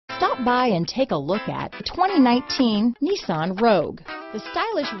Stop by and take a look at the 2019 Nissan Rogue. The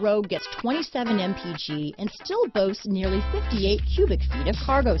stylish Rogue gets 27 mpg and still boasts nearly 58 cubic feet of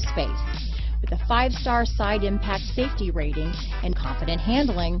cargo space. With a 5-star side impact safety rating and confident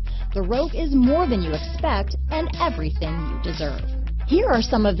handling, the Rogue is more than you expect and everything you deserve. Here are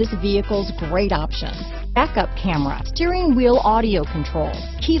some of this vehicle's great options: backup camera, steering wheel audio controls,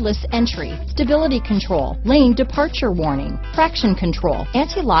 keyless entry, stability control, lane departure warning, traction control,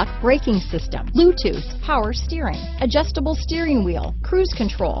 anti-lock braking system, Bluetooth, power steering, adjustable steering wheel, cruise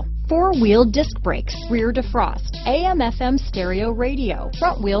control, 4-wheel disc brakes, rear defrost, AM/FM stereo radio,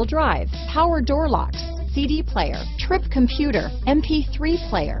 front-wheel drive, power door locks, CD player, trip computer, MP3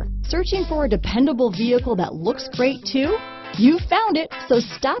 player. Searching for a dependable vehicle that looks great too? You found it, so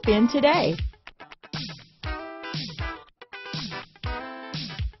stop in today.